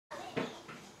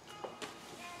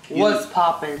What's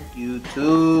poppin'?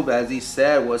 YouTube, as he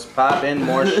said, what's poppin'?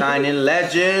 More Shining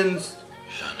Legends.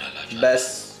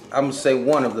 Best, I'm gonna say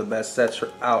one of the best sets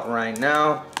out right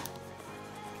now.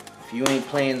 If you ain't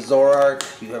playing Zoroark,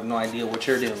 you have no idea what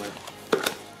you're doing.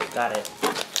 Got it.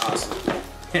 Awesome.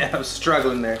 Yeah, I was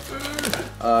struggling there.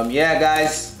 Yeah,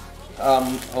 guys.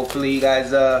 Hopefully you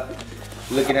guys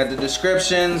looking at the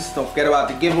descriptions. Don't forget about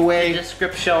the giveaway. The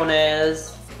description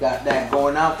is. Got that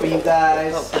going out for you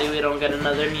guys. Hopefully we don't get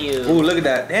another Mew. Ooh, look at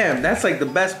that. Damn, that's like the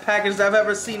best package I've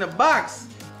ever seen a box.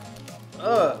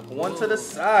 One to the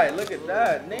side. Look at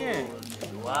that. Damn.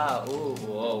 Wow. Ooh.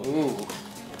 Whoa. Ooh.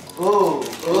 Ooh.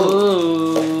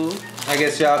 Ooh. I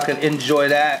guess y'all could enjoy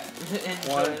that.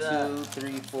 Enjoy 1, that. 2,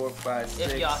 3, 4, 5,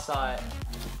 6. If y'all saw it.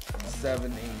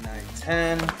 7, 8, 9,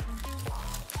 10.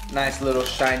 Nice little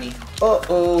shiny.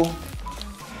 Uh-oh.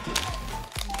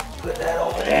 Put that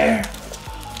over there.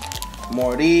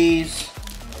 More of these.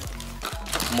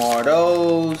 More of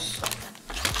those.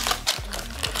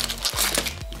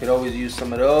 You could always use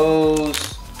some of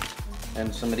those.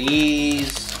 And some of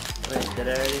these. Wait, did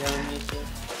I already have a Mewtwo?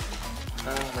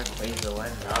 Oh, my Quasar, why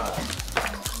not?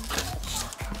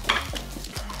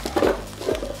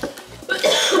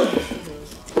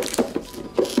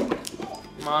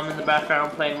 Mom in the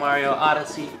background playing Mario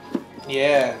Odyssey.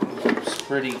 Yeah, it's a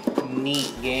pretty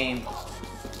neat game.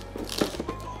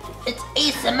 It's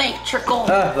asymmetrical.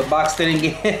 The box didn't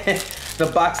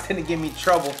give me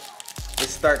trouble. They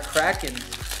start cracking.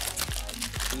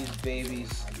 These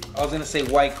babies. I was gonna say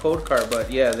white code card, but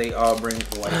yeah, they all bring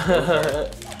white code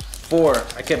card. 4.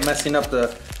 I kept messing up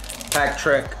the pack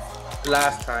trick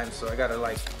last time, so I gotta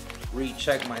like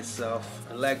recheck myself.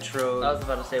 Electrode. I was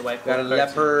about to say white Got a code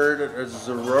Leopard, a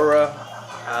Zorora,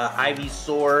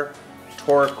 Ivysaur,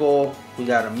 Torkoal. We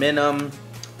got a Minun.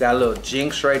 Got a little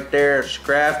Jinx right there,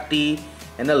 Scrafty,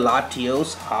 and a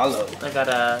Latios Hollow. I got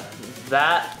a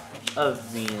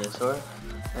Venusaur,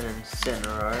 an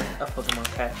Incineroar, a Pokemon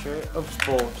Catcher, a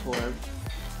Voltorb.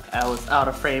 I was out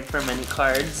of frame for many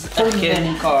cards.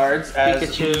 Many cards, as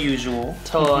Pikachu, usual.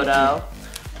 Totodile,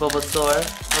 Bulbasaur,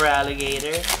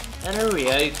 Ralligator, and a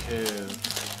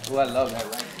Ryoku. Oh, I love that,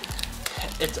 right?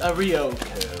 It's a Ryoku.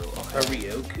 A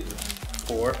Ryoku.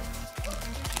 4.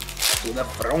 To the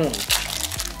throne.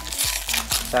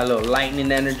 That little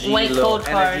lightning energy, White little code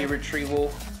energy card.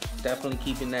 retrieval. Definitely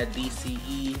keeping that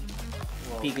DCE.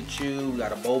 Whoa. Pikachu, we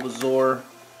got a Bulbasaur.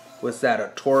 What's that?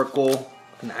 A Torkoal,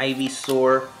 an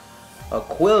Ivysaur, a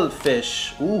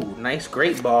Quillfish. Ooh, nice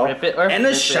great ball. Rip it or and a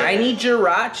flip shiny it.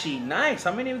 Jirachi. Nice.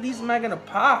 How many of these am I gonna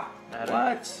pop?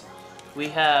 What? We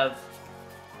have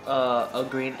a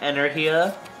green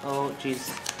Energia. Oh jeez.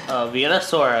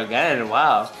 Venusaur again.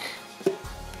 Wow.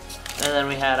 And then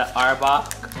we had an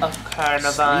Arbok, a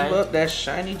Carnivine. Sleeve up that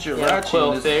shiny Jirachi. Yeah,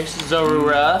 Quillfish,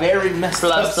 Zorora, Very messed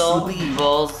up sleeve.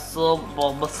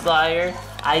 Bulbasaur,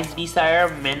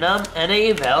 Ivysaur, Minun, and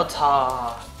a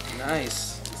Velta.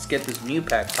 Nice. Let's get this Mew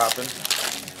pack popping.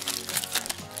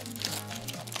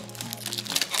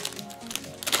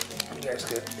 You guys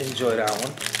could enjoy that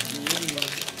one.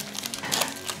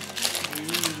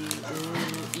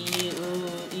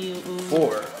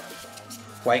 4.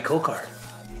 White code card.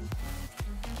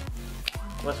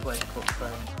 What's white code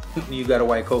card? You got a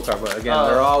white code card, but again,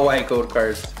 they're all white code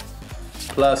cards.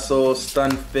 Plusle,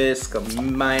 Stunfisk, a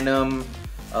Minun,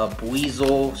 a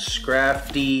Buizel,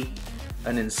 Scrafty,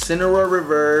 an Incineroar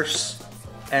Reverse,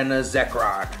 and a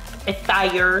Zekrom. A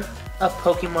Fire, a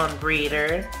Pokemon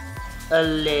Breeder, a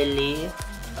Lily,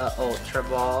 a Ultra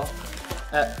Ball,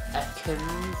 a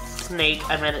Ekans Snake,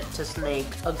 I meant it to Snake,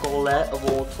 a Golett, a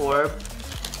Voltorb,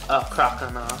 a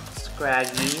Croconaw,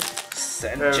 Scraggy,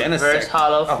 Reverse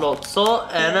Hollow Floatzel,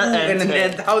 and an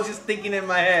Entei. I was just thinking in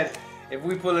my head, if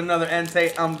we pull another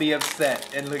Entei, I'm be upset.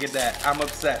 And look at that, I'm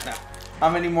upset now. How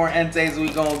many more Enteis we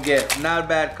gonna get? Not a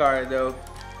bad card though.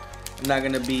 I'm not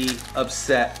gonna be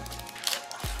upset.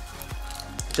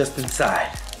 Just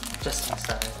inside. Just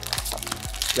inside.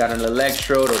 Got an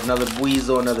Electrode, another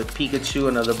Buizel, another Pikachu,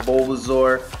 another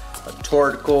Bulbasaur, a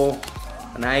Torkoal,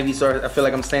 an Ivysaur. I feel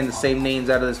like I'm saying the same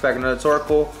names out of this pack. Another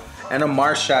Torkoal, and a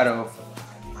Marshadow.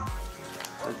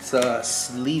 Let's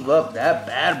sleeve up that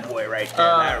bad boy right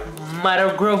there.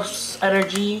 Metagross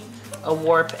Energy, a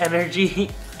Warp Energy,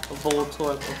 a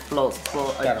Voltorb, a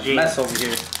Floatzel, a Got a mess over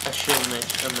here. a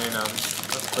Shilmish, a Minun,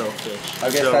 a Quillfish. I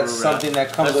guess that's something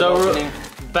that comes with opening.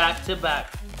 Back to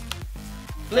back.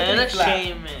 And a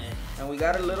Shaman. And we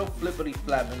got a little flippity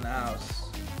flap in the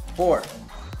house. 4.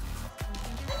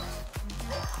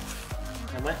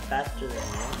 I went faster than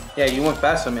you. Yeah, you went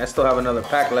faster than me. I still have another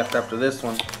pack left after this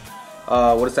one.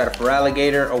 What is that? A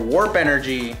Feraligatr, a Warp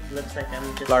Energy, Looks like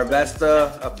I'm just...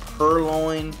 Larvesta, a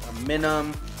Purloin, a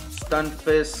Minun,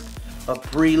 Stunfisk, a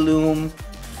Breloom,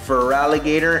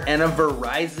 Feraligatr, and a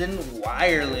Verizon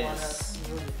Wireless.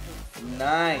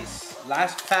 Nice.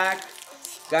 Last pack.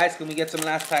 Guys, can we get some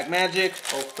last pack magic?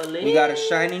 Hopefully. We got a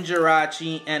Shining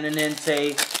Jirachi and an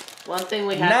Entei. One thing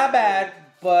we have... Not bad,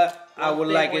 but I would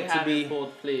like it to be...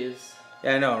 pulled, please.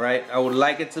 Yeah, I know, right? I would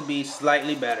like it to be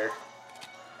slightly better.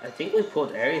 I think we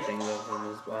pulled everything though from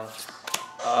this box.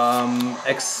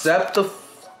 Except the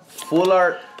full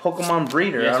art Pokemon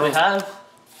breeder. Yes, we have.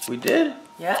 We did?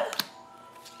 Yeah.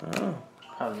 Oh.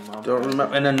 Probably mom. Don't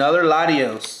remember. And another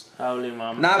Latios. Probably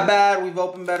mom. Not bad. We've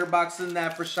opened better boxes than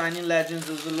that for Shining Legends.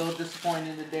 It was a little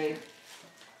disappointing today.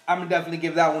 I'm gonna definitely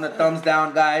give that one a thumbs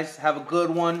down, guys. Have a good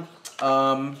one.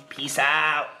 Peace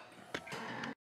out.